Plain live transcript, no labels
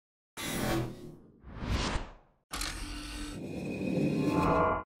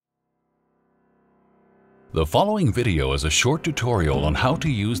The following video is a short tutorial on how to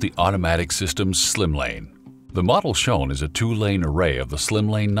use the automatic system's SlimLane. The model shown is a 2-lane array of the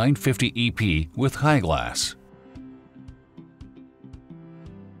SlimLane 950 EP with high glass.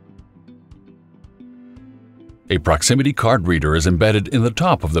 A proximity card reader is embedded in the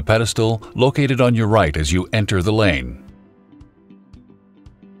top of the pedestal located on your right as you enter the lane.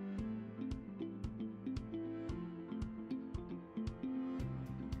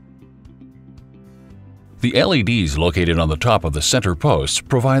 The LEDs located on the top of the center posts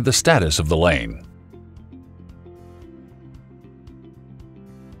provide the status of the lane.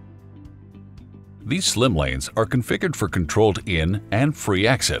 These slim lanes are configured for controlled in and free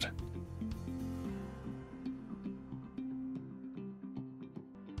exit.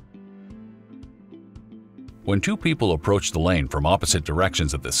 When two people approach the lane from opposite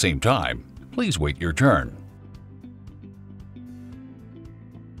directions at the same time, please wait your turn.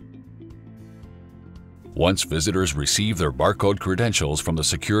 Once visitors receive their barcode credentials from the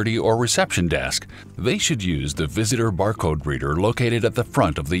security or reception desk, they should use the visitor barcode reader located at the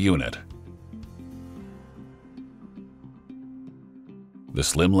front of the unit. The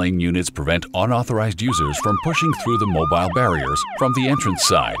SlimLane units prevent unauthorized users from pushing through the mobile barriers from the entrance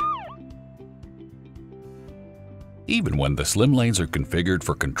side. Even when the slim lanes are configured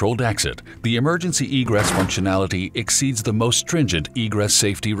for controlled exit, the emergency egress functionality exceeds the most stringent egress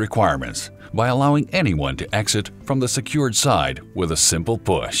safety requirements by allowing anyone to exit from the secured side with a simple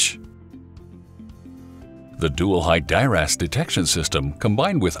push. The dual-height DIRAS detection system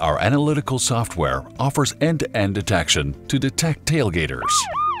combined with our analytical software offers end-to-end detection to detect tailgaters.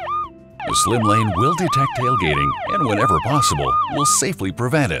 The slim lane will detect tailgating and whenever possible will safely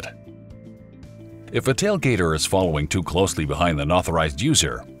prevent it. If a tailgater is following too closely behind the unauthorized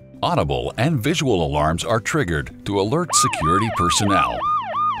user, audible and visual alarms are triggered to alert security personnel.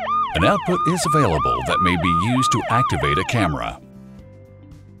 An output is available that may be used to activate a camera.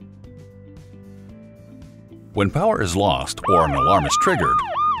 When power is lost or an alarm is triggered,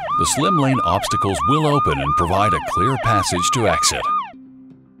 the slim lane obstacles will open and provide a clear passage to exit.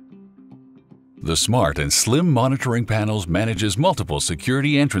 The smart and slim monitoring panels manages multiple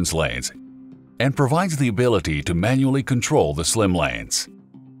security entrance lanes and provides the ability to manually control the slim lanes.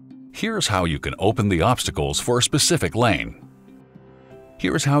 Here's how you can open the obstacles for a specific lane.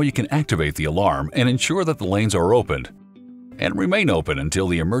 Here's how you can activate the alarm and ensure that the lanes are opened and remain open until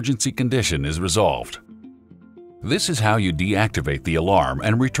the emergency condition is resolved. This is how you deactivate the alarm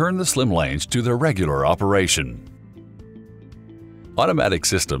and return the slim lanes to their regular operation. Automatic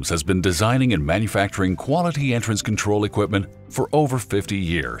Systems has been designing and manufacturing quality entrance control equipment for over 50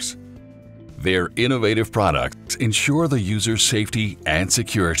 years. Their innovative products ensure the user's safety and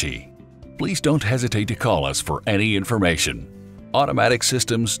security. Please don't hesitate to call us for any information.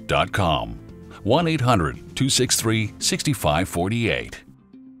 automaticsystems.com 1-800-263-6548